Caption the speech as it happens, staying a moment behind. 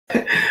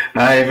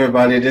Hi,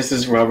 everybody. This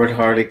is Robert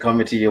Harley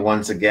coming to you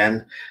once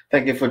again.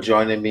 Thank you for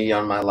joining me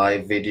on my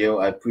live video.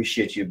 I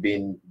appreciate you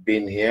being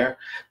here.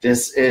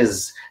 This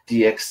is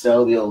the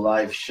Excelsior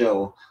Live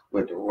Show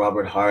with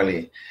Robert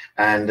Harley,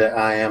 and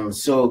I am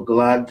so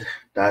glad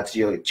that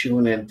you're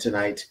tuning in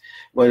tonight.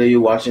 Whether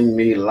you're watching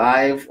me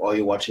live or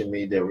you're watching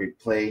me the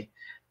replay,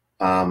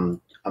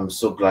 I'm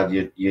so glad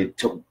you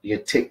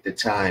take the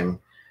time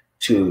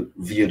to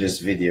view this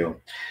video.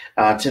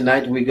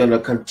 Tonight we're going to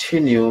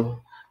continue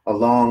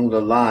along the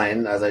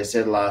line, as I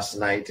said last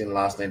night in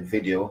last night's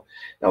video.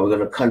 Now we're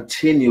going to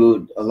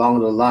continue along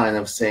the line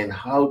of saying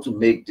how to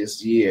make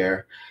this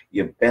year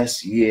your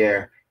best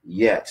year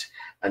yet.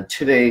 And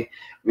today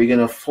we're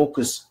going to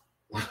focus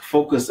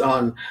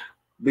on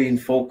being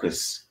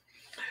focused.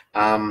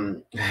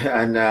 And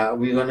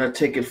we're going to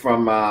take it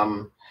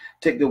from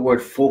take the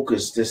word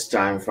focus this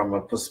time from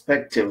a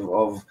perspective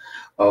of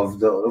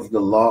the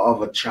law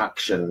of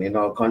attraction. You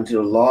know, according to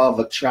the law of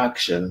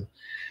attraction,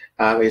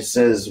 it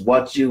says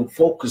what you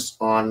focus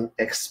on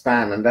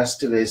expand, and that's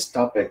today's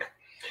topic.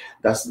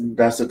 That's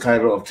the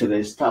title of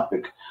today's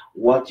topic.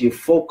 What you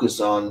focus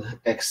on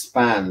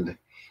expand,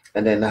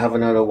 and then I have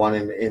another one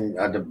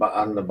on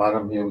the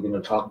bottom here. We're going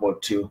to talk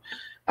about too.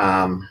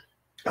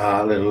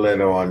 A little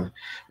later on.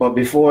 But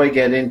before I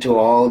get into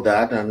all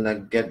that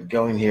and get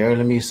going here,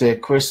 let me say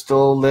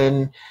Crystal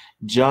Lynn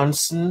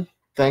Johnson,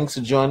 thanks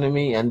for joining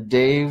me, and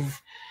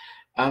Dave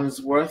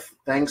Amsworth,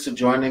 thanks for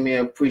joining me.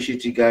 I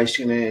appreciate you guys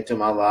tuning into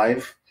my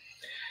live.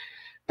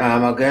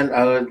 Again,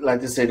 I would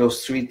like to say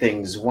those three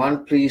things.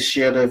 One, please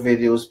share the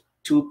videos.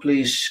 Two,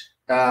 please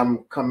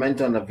comment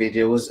on the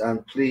videos,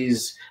 and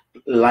please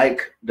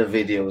like the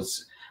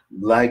videos.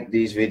 Like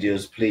these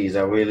videos, please.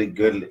 I really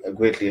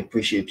greatly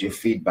appreciate your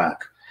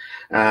feedback.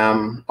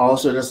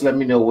 Also, just let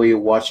me know where you're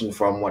watching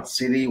from, what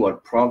city,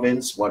 what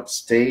province, what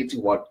state,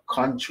 what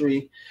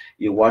country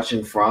you're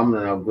watching from,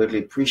 and I greatly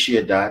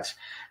appreciate that.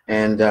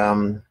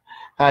 And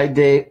hi,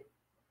 Dave.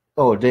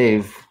 Oh,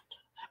 Dave.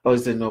 Oh,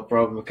 is there no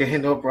problem? Okay,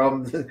 no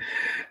problem.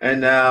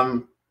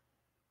 And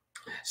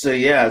so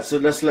yeah,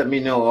 so just let me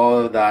know all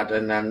of that,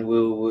 and then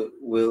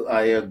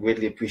I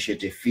greatly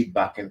appreciate your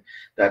feedback and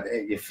that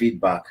your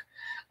feedback.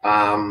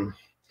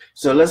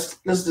 So let's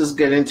just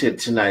get into it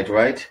tonight,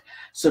 right?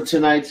 So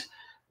tonight,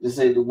 they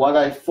say what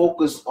I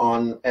focus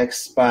on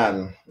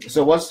expand.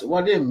 So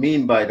what do you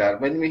mean by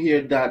that? When we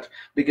hear that,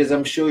 because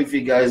I'm sure if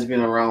you guys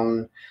been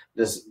around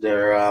this,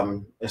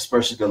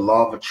 especially the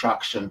law of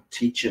attraction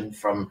teaching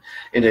from,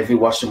 and if you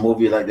watch the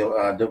movie like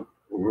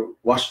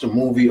watch the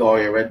movie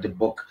or you read the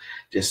book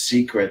The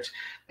Secret,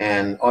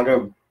 and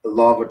other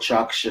law of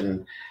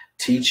attraction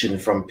teaching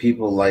from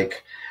people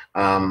like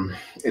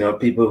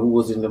people who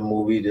was in the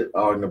movie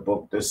or in the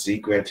book The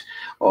Secret,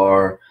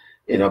 or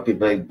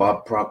people like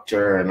Bob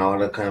Proctor and all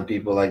the kind of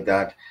people like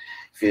that.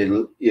 If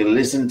you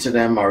listen to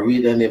them or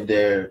read any of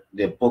their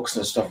books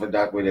and stuff like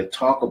that, where they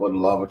talk about the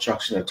law of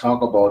attraction,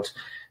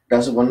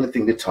 that's one of the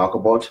things they talk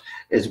about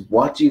is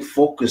what you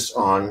focus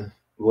on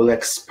will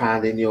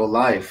expand in your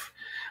life.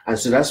 And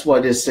so that's why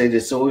they say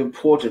it's so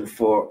important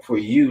for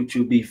you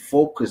to be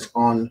focused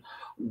on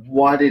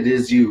what it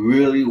is you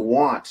really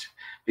want,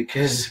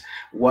 because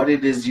what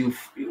is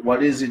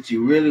it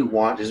you really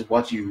want is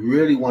what you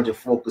really want to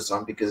focus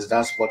on, because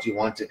that's what you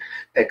want to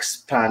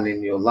expand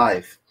in your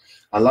life.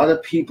 A lot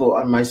of people,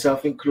 and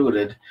myself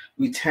included,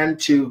 we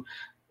tend to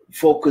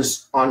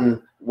focus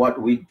on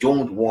what we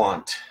don't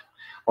want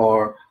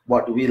or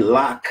what we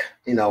lack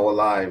in our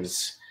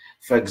lives.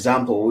 For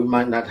example, we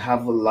might not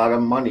have a lot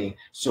of money,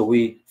 so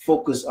we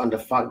focus on the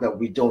fact that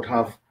we don't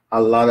have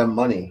a lot of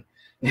money.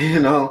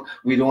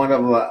 We don't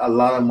have a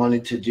lot of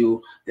money to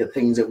do the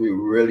things that we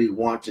really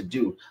want to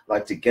do,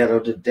 like to get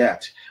out of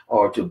debt,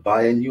 or to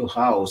buy a new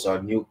house or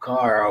a new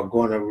car, or go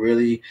on a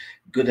really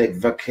good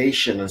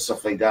vacation and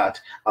stuff like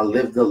that, and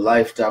live the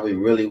life that we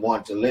really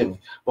want to live.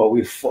 But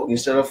we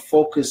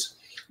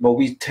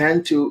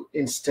tend to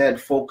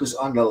instead focus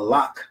on the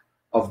lack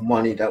of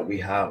money that we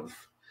have,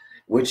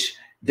 which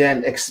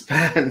then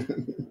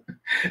expand.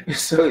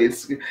 So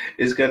it's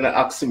kind of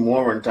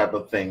oxymoron type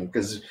of thing,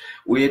 because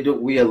we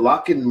are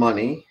lacking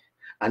money,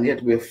 and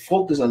yet we're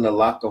focused on the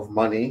lack of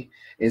money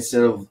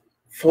instead of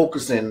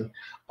focusing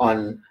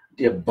on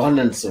the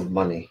abundance of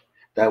money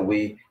that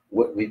we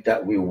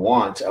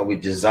want and we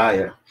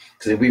desire.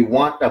 Because we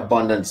want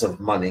abundance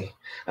of money,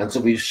 and so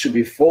we should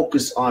be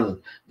focused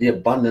on the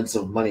abundance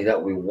of money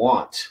that we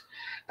want.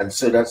 And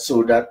so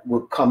that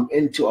will come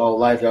into our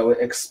life, that will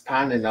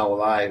expand in our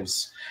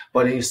lives.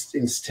 But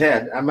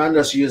instead, I'm not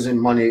just using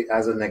money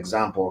as an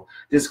example.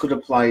 This could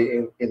apply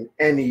in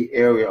any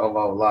area of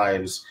our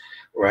lives,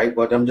 right?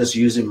 But I'm just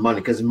using money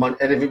because money,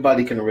 and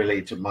everybody can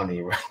relate to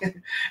money, right?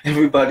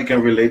 Everybody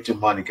can relate to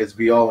money because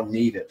we all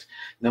need it.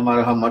 No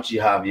matter how much you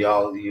have, you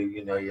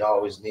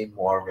always need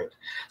more of it.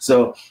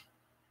 So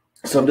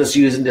I'm just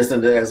using this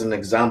as an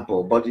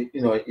example, but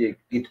it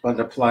can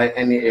apply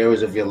any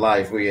areas of your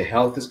life where your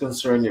health is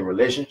concerned, your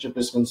relationship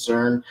is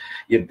concerned,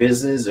 your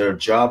business or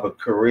job or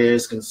career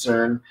is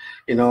concerned.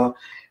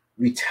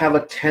 We have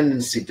a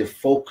tendency to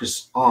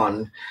focus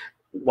on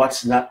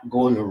what's not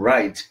going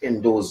right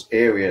in those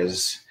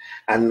areas.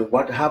 And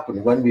what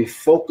happened when we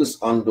focus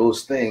on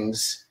those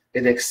things,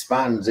 it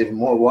expands even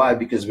more. Why?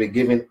 Because we're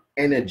giving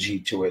energy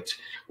to it.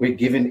 We're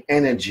giving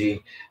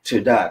energy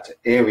to that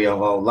area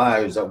of our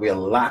lives that we're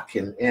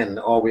lacking in,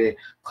 or we're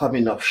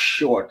coming up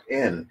short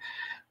in,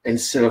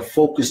 instead of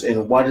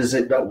focusing what is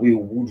it that we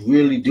would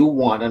really do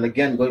want. And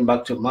again, going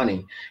back to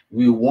money,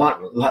 we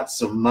want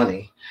lots of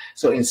money.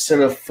 So instead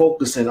of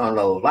focusing on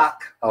the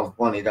lack of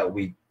money that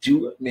we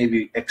do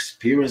maybe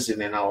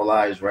experiencing in our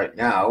lives right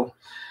now,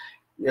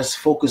 let's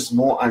focus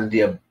more on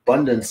the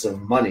abundance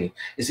of money.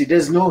 You see,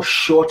 there's no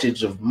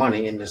shortage of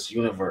money in this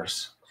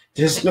universe.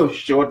 There's no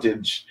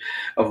shortage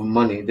of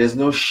money. There's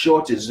no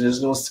shortage.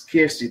 There's no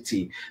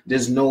scarcity.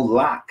 There's no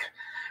lack,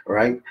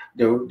 right?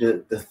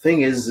 The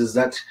thing is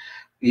that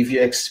if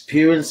you're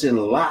experiencing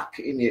lack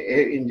in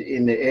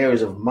the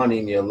areas of money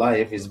in your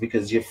life, is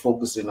because you're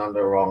focusing on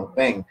the wrong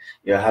thing.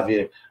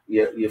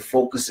 You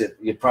focus it.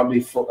 You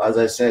probably, as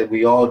I said,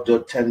 we all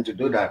do tend to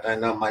do that,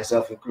 and I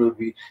myself included.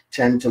 We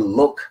tend to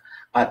look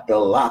at the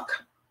lack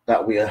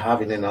that we are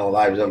having in our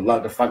lives,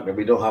 the fact that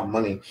we don't have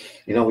money.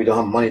 We don't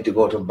have money to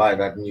go to buy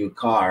that new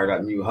car,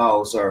 that new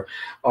house, or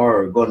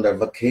go on that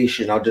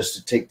vacation, or just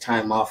to take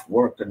time off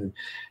work and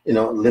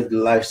live the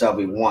lifestyle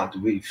we want.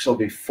 We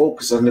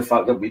focus on the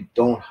fact that we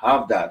don't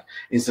have that,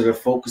 instead of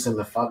focusing on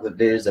the fact that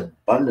there is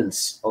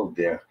abundance out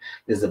there.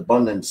 There's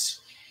abundance.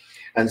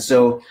 And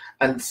so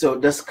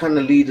that's kind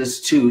of lead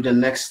us to the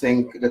next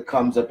thing that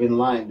comes up in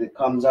line. That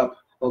comes up,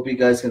 hope you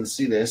guys can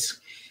see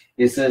this.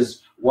 It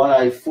says, what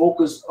I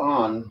focus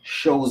on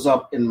shows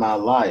up in my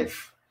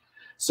life.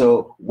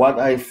 So what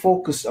I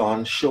focus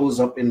on shows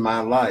up in my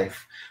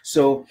life.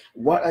 So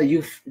what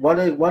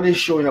is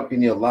showing up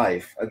in your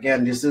life?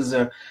 Again, this is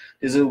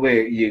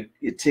where you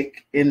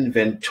take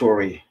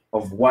inventory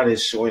of what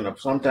is showing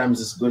up.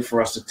 Sometimes it's good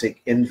for us to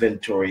take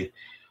inventory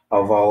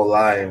of our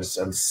lives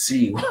and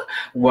see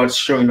what's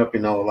showing up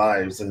in our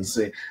lives, and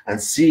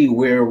see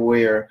where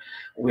what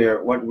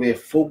we're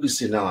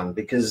focusing on,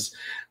 because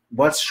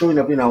what's showing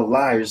up in our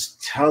lives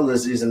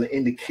is an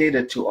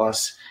indicator to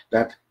us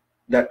that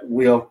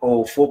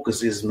our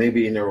focus is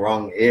maybe in the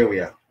wrong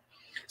area.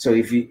 So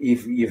if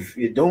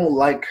you don't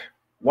like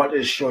what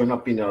is showing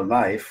up in your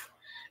life,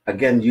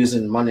 again,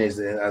 using money as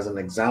an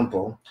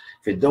example,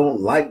 if you don't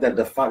like that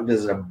the fact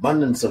there's an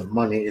abundance of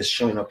money is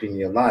showing up in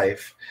your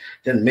life,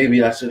 then maybe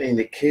that's an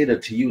indicator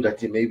to you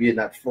that you maybe you're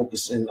not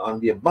focusing on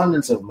the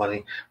abundance of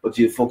money, but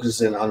you're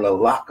focusing on the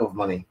lack of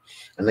money.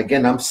 And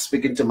again, I'm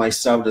speaking to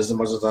myself as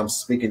much as I'm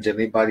speaking to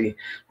anybody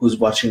who's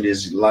watching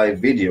these live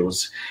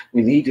videos.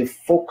 We need to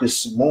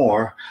focus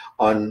more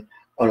on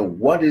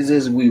what it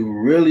is we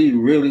really,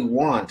 really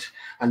want.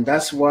 And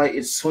that's why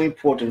it's so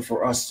important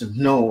for us to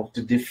know,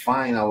 to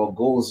define our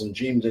goals and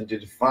dreams, and to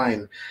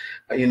define,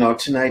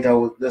 tonight,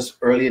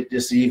 earlier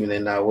this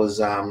evening, I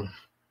was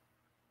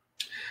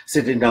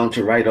sitting down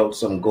to write out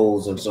some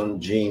goals and some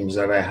dreams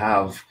that I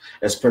have,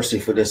 especially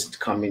for this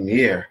coming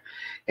year.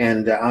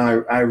 And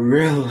I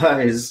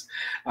realized,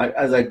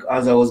 as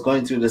I was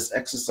going through this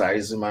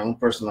exercise in my own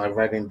personal life,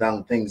 writing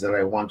down things that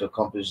I want to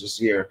accomplish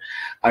this year,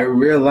 I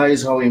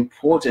realized how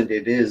important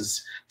it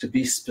is to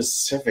be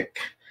specific.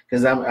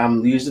 Because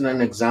I'm using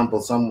an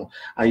example.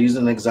 I use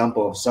an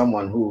example of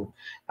someone who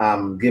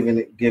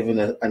given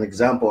an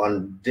example,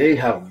 and they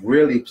have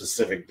really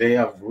specific.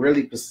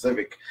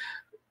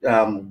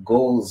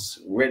 Goals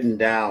written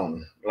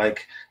down,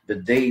 like the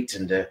date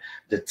and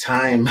the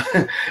time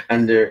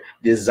and the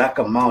exact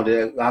amount.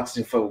 They're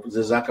asking for the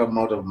exact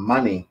amount of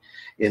money,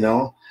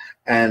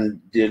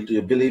 and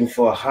they're building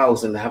for a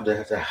house, and have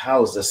the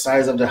house, the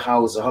size of the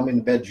house, how many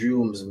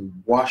bedrooms and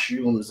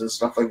washrooms and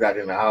stuff like that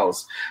in the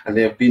house. And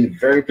they've been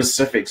very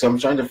specific. So I'm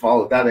trying to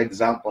follow that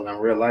example, and I'm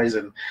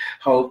realizing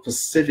how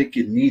specific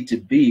you need to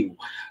be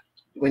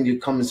when you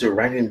come to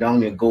writing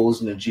down your goals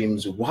and your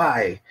dreams.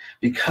 Why?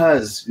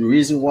 Because the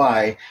reason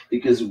why,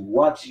 because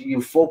what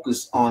you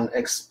focus on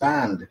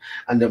expand,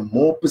 and the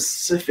more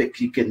specific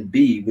you can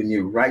be when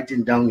you're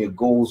writing down your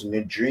goals and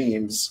your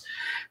dreams,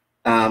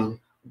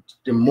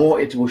 the more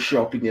it will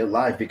show up in your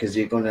life, because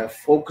you're going to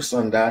focus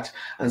on that,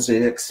 and so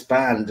you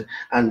expand.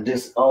 And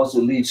this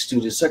also leads to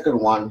the second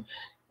one.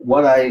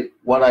 What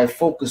I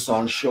focus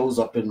on shows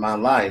up in my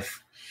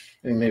life.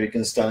 And maybe we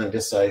can stand on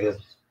this side.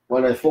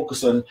 What I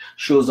focus on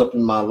shows up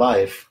in my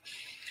life.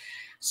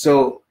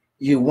 So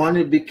you want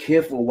to be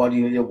careful what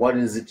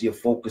is it you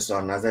focus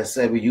on. As I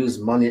said, we use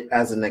money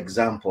as an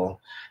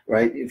example,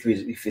 right? If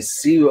you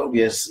see what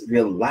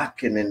we're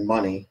lacking in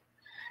money,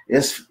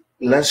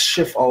 let's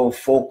shift our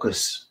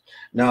focus.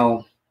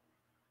 Now,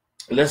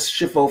 let's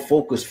shift our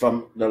focus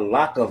from the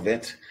lack of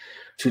it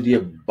to the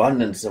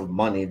abundance of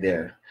money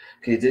there.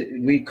 Okay,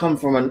 we come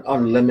from an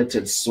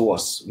unlimited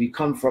source. We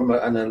come from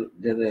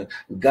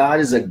God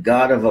is a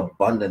God of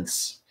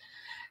abundance.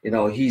 You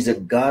know, he's a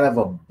God of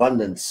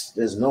abundance.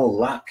 There's no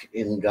lack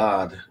in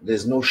God.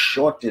 There's no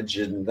shortage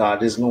in God.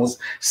 There's no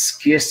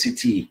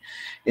scarcity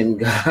in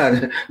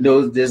God.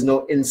 No, there's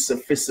no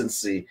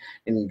insufficiency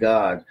in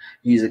God.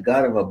 He's a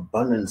God of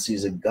abundance.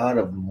 He's a God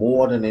of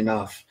more than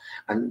enough.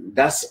 And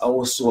that's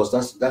our source.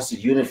 That's the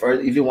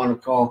universe. If you want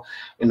to call,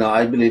 you know,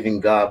 I believe in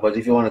God, but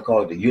if you want to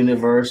call it the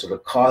universe or the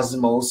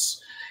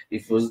cosmos,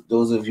 if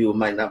those of you who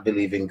might not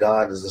believe in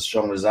God as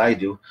strong as I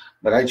do,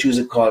 but I choose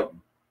to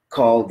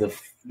call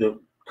the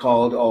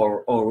called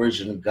our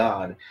origin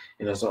God.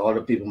 You know, so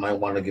other people might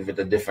want to give it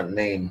a different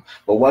name,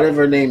 but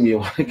whatever name you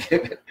want to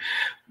give it,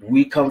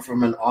 we come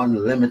from an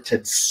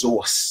unlimited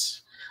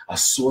source, a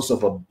source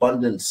of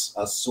abundance,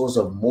 a source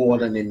of more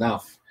than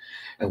enough.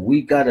 And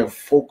we got to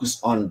focus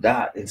on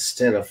that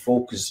instead of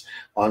focus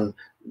on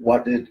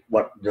what the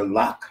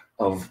lack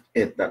of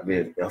it that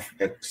we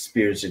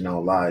experience in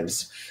our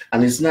lives.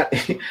 And it's not,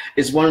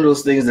 it's one of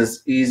those things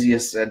that's easier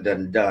said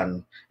than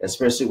done,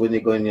 especially when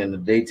you're going in the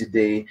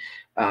day-to-day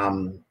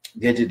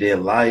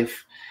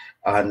life,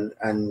 and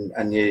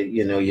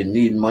you know, you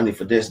need money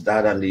for this,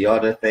 that, and the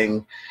other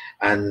thing,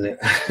 and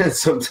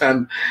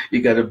sometimes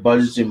you got to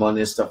budget your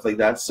money and stuff like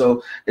that.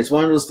 So it's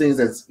one of those things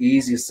that's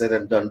easier said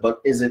than done. But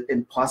is it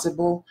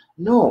impossible?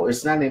 No,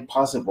 it's not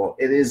impossible.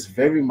 It is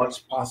very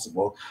much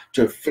possible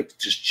to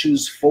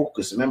choose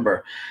focus.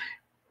 Remember,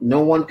 no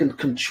one can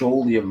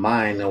control your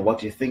mind or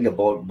what you think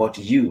about but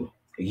you.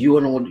 You're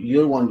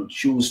the one who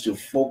choose to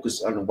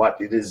focus on what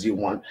it is you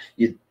want.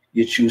 You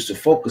choose to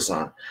focus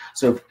on.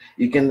 So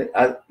you can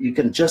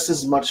just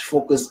as much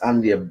focus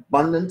on the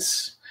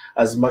abundance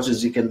as much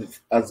as you can,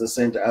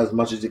 as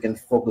much as you can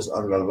focus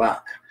on the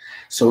lack.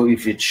 So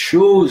if you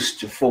choose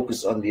to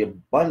focus on the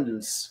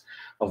abundance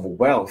of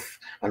wealth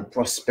and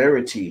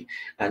prosperity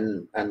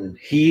and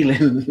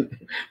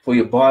healing for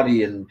your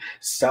body and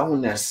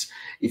soundness,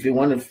 if you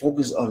want to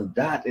focus on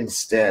that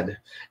instead,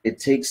 it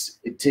takes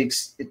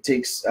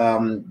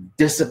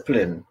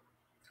discipline.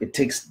 It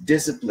takes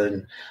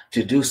discipline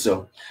to do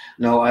so.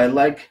 Now, I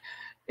like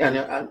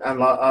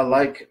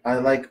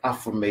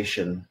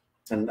affirmation,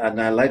 and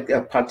I like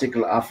a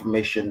particular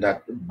affirmation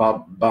that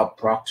Bob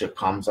Proctor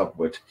comes up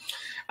with,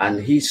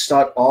 and he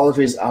start all of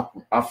his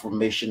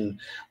affirmation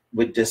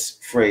with this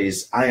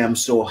phrase: "I am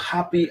so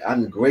happy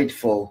and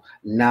grateful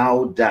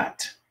now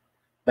that,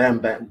 bam,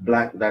 bam,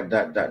 blank,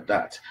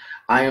 that.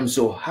 I am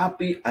so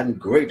happy and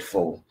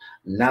grateful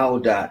now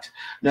that."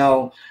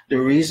 Now, the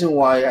reason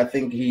why I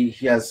think he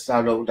has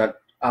started that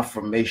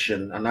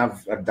affirmation, and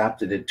I've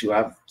adapted it to,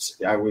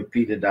 I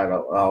repeated that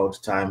all the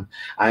time.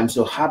 I am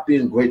so happy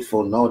and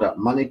grateful now that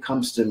money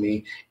comes to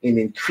me in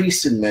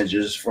increasing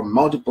measures from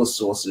multiple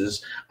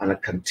sources on a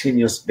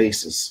continuous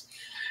basis.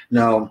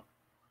 Now,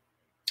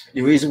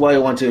 the reason why I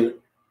want to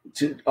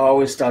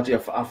always start your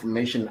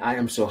affirmation, I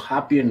am so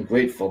happy and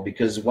grateful,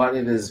 because what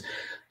it is,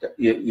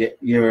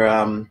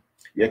 your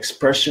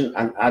expression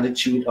and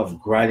attitude of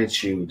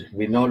gratitude.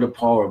 We know the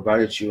power of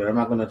gratitude. I'm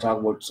not going to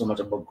talk so much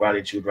about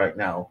gratitude right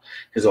now,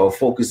 because our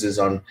focus is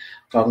on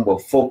talking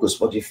about focus,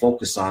 what you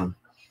focus on.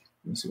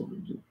 So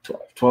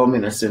 12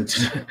 minutes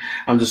into,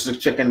 I'm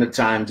just checking the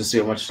time to see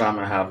how much time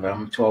I have.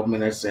 I'm 12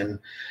 minutes in.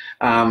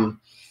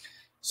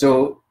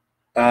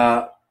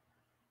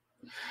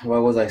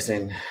 What was I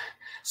saying?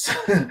 So,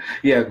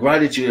 yeah,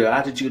 gratitude,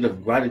 attitude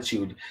of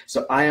gratitude.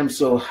 So I am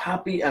so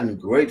happy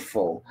and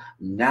grateful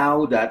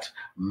now that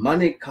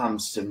money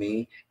comes to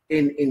me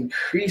in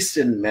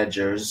increasing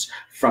measures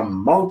from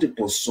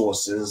multiple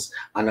sources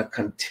on a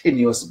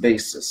continuous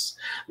basis.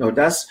 Now,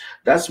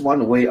 that's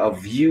one way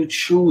of you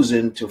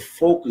choosing to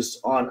focus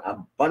on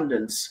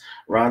abundance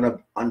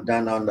rather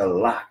than on the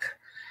lack,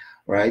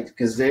 right?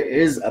 Because there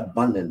is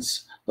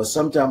abundance. But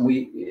sometimes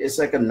it's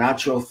like a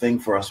natural thing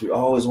for us. We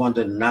always want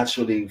to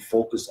naturally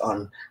focus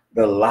on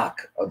the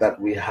lack that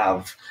we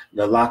have,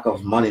 the lack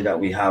of money that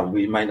we have.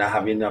 We might not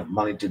have enough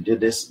money to do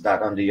this,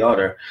 that, and the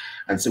other.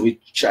 And so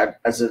we chat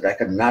as like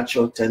a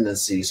natural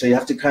tendency. So you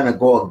have to kind of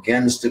go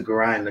against the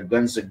grind,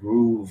 against the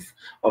groove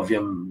of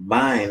your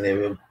mind,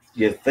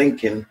 your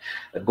thinking,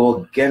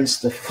 go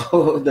against the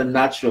flow, the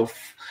natural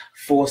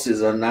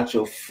forces or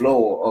natural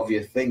flow of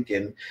your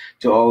thinking,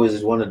 to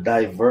always want to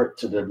divert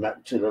to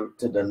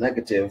the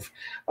negative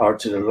or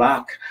to the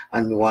lack,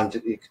 and want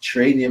to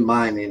train your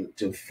mind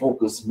to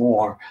focus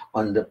more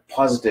on the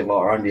positive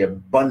or on the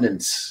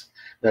abundance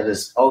that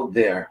is out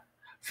there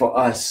for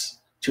us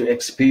to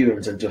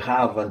experience and to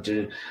have and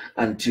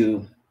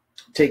to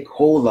take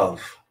hold of,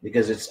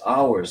 because it's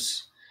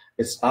ours.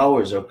 It's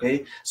ours.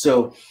 Okay,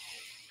 so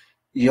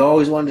you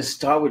always want to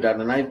start with that.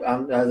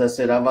 And as I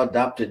said, I've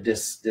adopted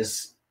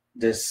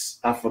this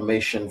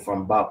affirmation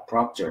from Bob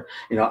Proctor.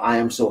 You know, I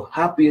am so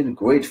happy and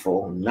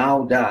grateful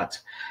now that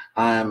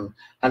and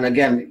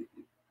again,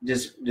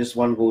 this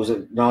one goes,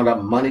 now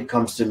that money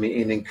comes to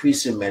me in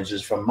increasing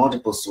measures from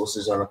multiple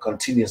sources on a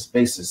continuous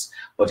basis.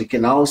 But you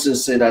can also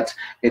say that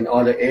in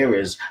other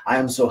areas. I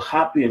am so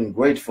happy and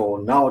grateful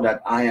now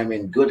that I am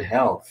in good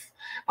health.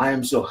 I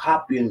am so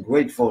happy and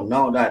grateful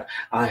now that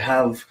I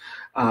have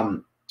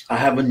I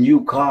have a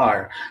new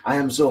car. I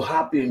am so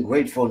happy and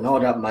grateful now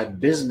that my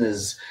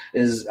business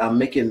is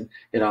making,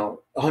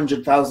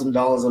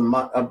 $100,000 a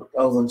month,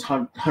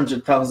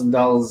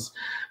 $100,000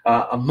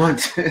 a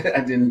month.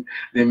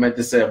 They meant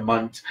to say a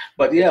month,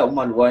 but yeah, a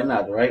month. Why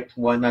not, right?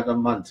 Why not a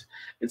month?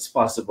 It's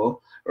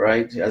possible,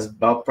 right? As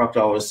Bob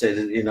Proctor always said,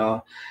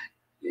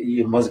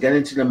 you must get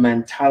into the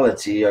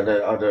mentality or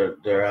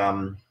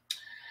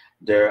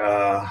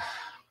the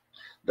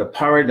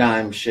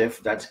paradigm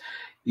shift that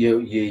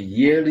your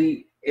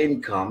yearly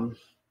income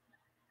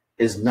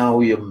is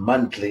now your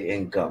monthly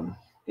income.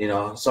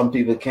 Some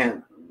people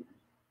can't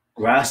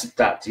grasp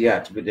that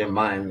yet with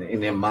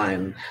in their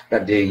mind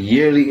that their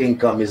yearly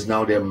income is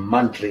now their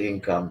monthly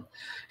income.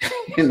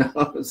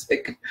 It's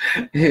like,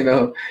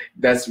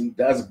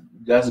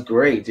 that's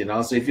great.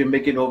 So if you're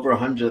making over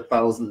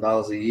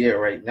 $100,000 a year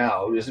right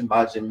now, just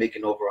imagine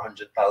making over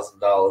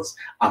 $100,000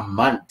 a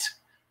month,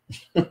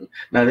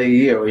 not a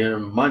year or in a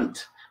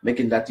month,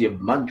 making that your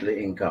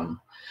monthly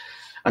income.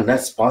 And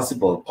that's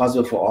possible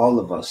for all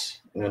of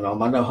us. No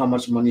matter how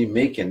much money you're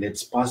making,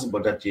 it's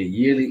possible that your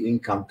yearly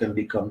income can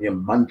become your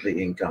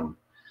monthly income,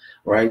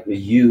 right? With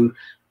you,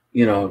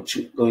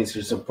 going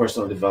through some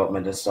personal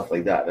development and stuff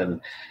like that,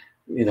 and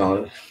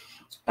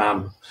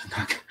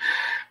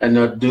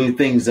and doing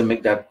things that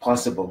make that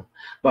possible.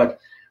 But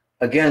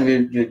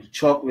again, we're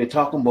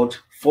talking about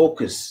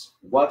focus.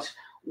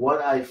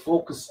 What I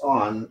focus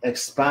on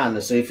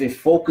expands. So if you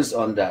focus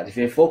on that, if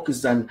you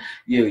focus on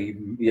your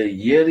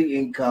yearly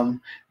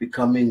income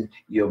becoming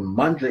your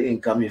monthly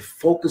income, you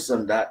focus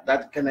on that,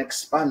 that can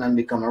expand and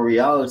become a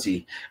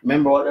reality.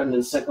 Remember what in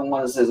the second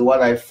one it says,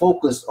 what I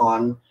focus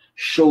on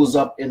shows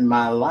up in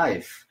my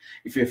life.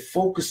 If you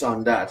focus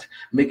on that,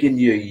 making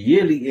your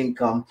yearly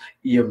income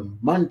your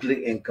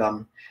monthly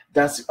income,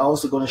 that's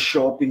also going to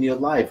show up in your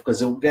life.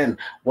 Because again,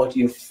 what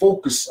you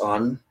focus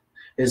on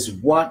is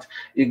what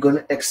you're going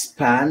to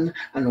expand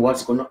and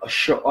what's going to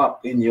show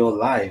up in your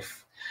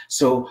life.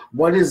 So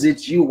what is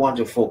it you want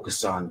to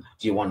focus on?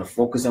 Do you want to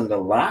focus on the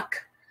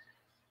lack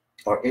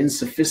or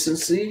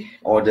insufficiency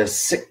or the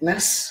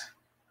sickness?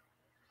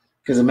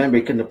 Because remember,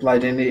 it can apply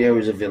to any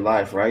areas of your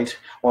life, right?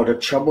 Or the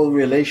troubled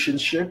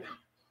relationship,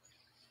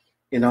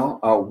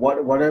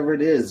 whatever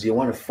it is, you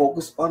want to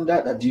focus on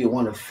that, or do you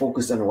want to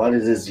focus on what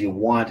it is you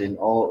want in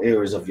all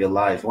areas of your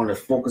life? You want to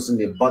focus on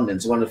the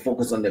abundance. You want to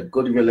focus on the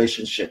good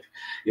relationship.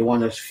 You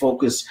want to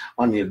focus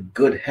on your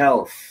good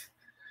health.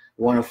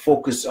 You want to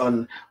focus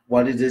on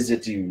what it is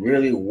that you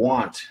really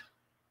want,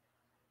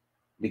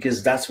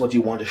 because that's what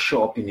you want to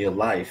show up in your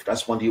life.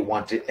 That's what you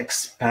want to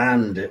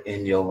expand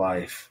in your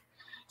life.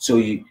 So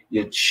you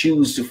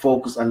choose to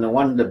focus, and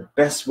one of the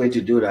best way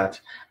to do that,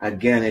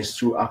 again, is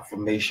through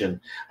affirmation.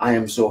 I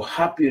am so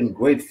happy and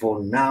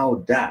grateful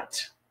now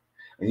that,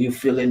 and you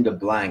fill in the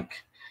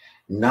blank,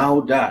 now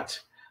that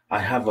I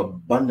have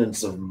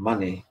abundance of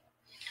money.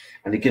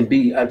 And it can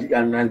be,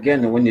 and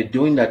again, when you're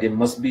doing that, it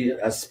must be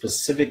as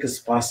specific as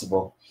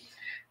possible.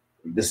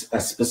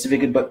 As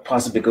specific but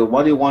possible, because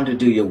what you want to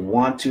do, you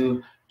want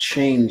to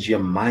change your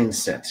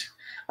mindset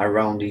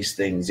around these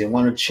things. You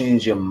want to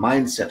change your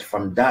mindset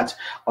from that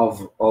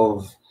of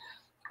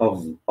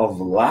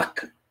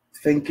lack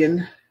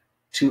thinking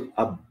to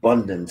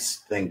abundance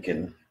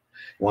thinking.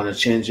 You want to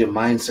change your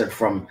mindset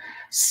from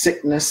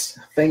sickness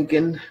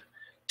thinking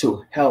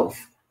to health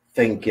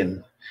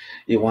thinking.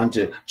 You want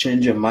to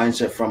change your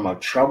mindset from a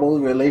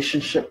troubled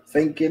relationship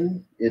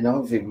thinking,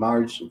 if you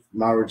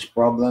marriage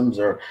problems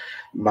or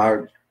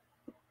marriage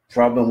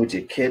problem with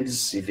your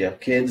kids, if you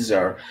have kids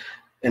or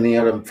any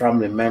other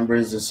family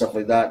members and stuff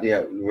like that,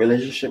 yeah,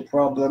 relationship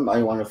problem.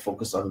 I want to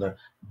focus on the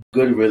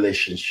good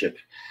relationship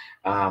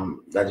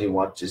that you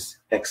want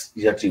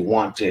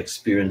to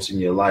experience in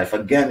your life.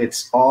 Again,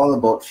 it's all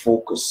about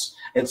focus.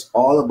 It's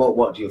all about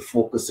what you're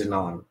focusing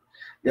on.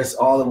 That's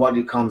all of what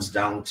it comes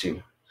down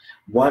to.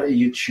 What are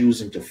you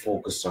choosing to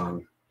focus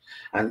on?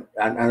 And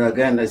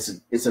again,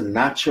 it's a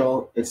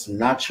natural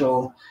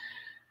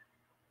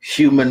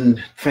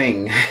human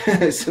thing.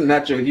 It's a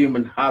natural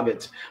human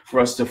habit for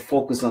us to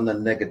focus on the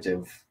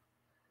negative,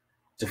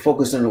 to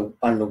focus on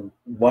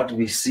what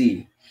we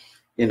see,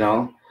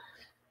 instead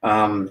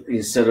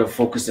of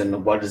focusing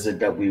on what is it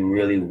that we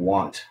really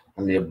want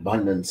and the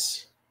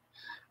abundance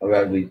of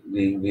what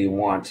we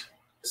want.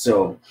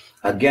 So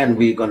again,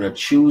 we're gonna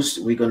choose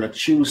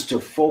to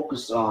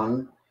focus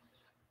on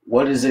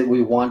what is it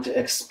we want to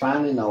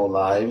expand in our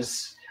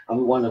lives. And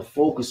we want to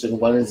focus on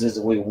what it is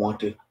we want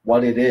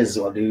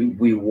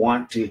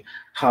to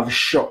have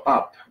show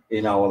up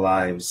in our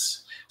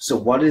lives. So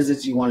what is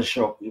it you want to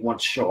show up? You want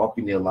to show up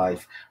in your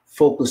life.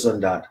 Focus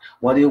on that.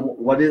 What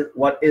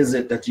is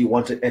it that you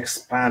want to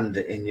expand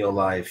in your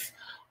life?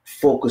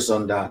 Focus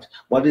on that.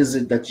 What is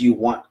it that you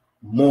want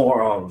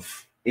more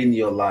of in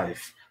your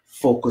life?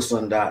 Focus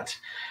on that.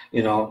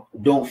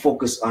 Don't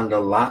focus on the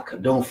lack.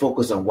 Don't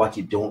focus on what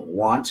you don't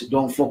want.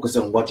 Don't focus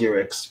on what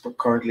you're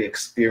currently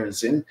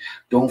experiencing.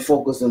 Don't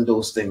focus on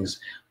those things.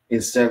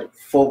 Instead,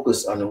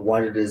 focus on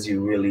what it is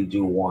you really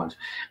do want.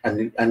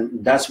 And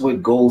that's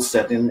what goal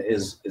setting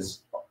is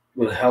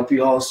will help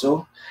you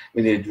also.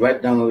 When you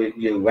write down,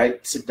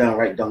 sit down,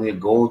 write down your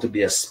goal to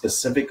be as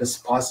specific as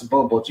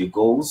possible about your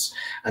goals,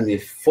 and you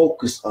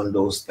focus on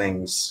those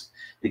things.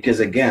 Because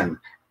again,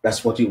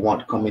 that's what you want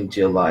to come into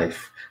your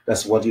life.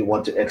 That's what you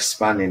want to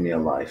expand in your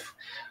life.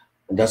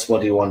 And that's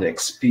what you want to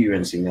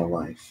experience in your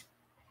life.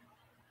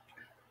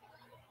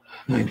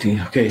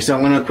 19. Okay, so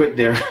I'm gonna quit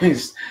there.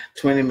 It's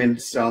 20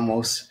 minutes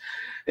almost,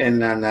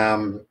 and then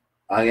I'm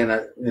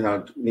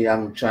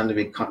trying to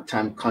be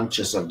time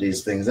conscious of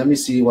these things. Let me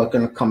see what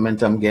kind of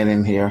comment I'm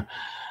getting here.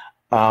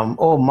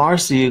 Oh,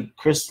 Marcy,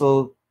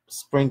 Crystal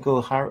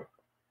Sprinkle Heart.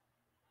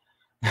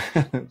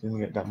 Didn't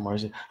get that,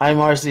 Marcy. Hi,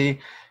 Marcy.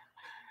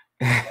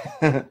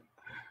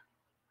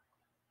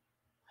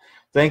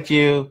 Thank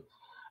you.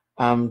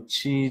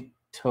 Chito.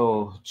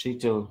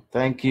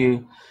 Thank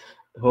you.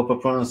 Hope I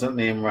pronounced that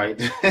name right.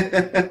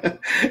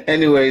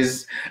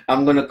 Anyways,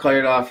 I'm gonna cut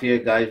it off here,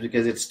 guys,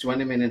 because it's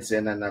 20 minutes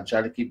in, and I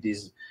try to keep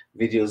these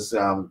videos,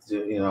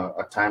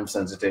 a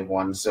time-sensitive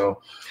one.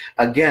 So,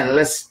 again,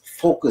 let's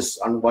focus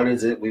on what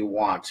is it we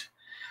want,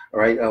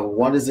 right?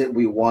 What is it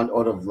we want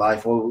out of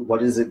life, or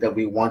what is it that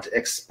we want to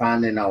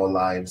expand in our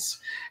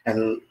lives?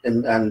 And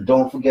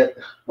don't forget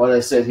what I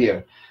said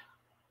here.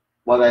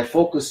 What I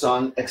focus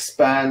on,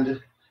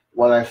 expand.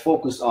 What I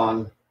focus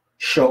on,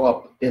 show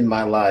up in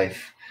my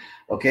life.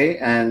 Okay,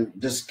 and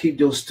just keep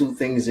those two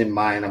things in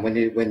mind. And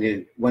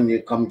when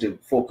you come to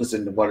focus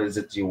on what is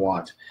it you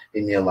want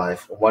in your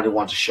life, what you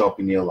want to show up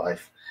in your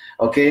life.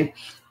 Okay,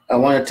 I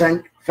want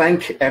to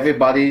thank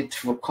everybody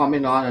for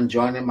coming on and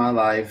joining my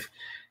live.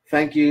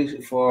 Thank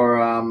you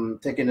for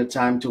taking the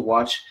time to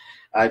watch.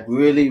 I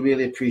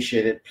really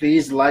appreciate it.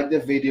 Please like the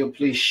video.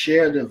 Please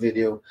share the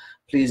video.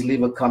 Please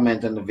leave a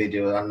comment on the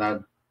video, and I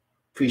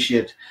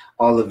appreciate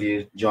all of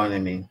you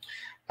joining me.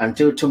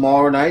 Until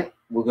tomorrow night,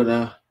 we're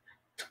gonna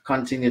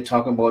continue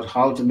talking about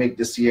how to make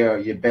this year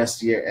your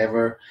best year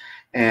ever,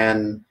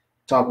 and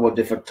talk about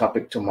different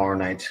topic tomorrow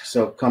night.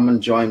 So come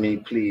and join me,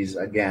 please.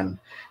 Again,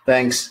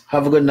 thanks.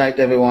 Have a good night,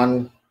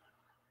 everyone.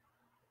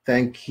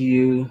 Thank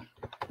you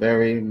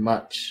very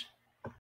much.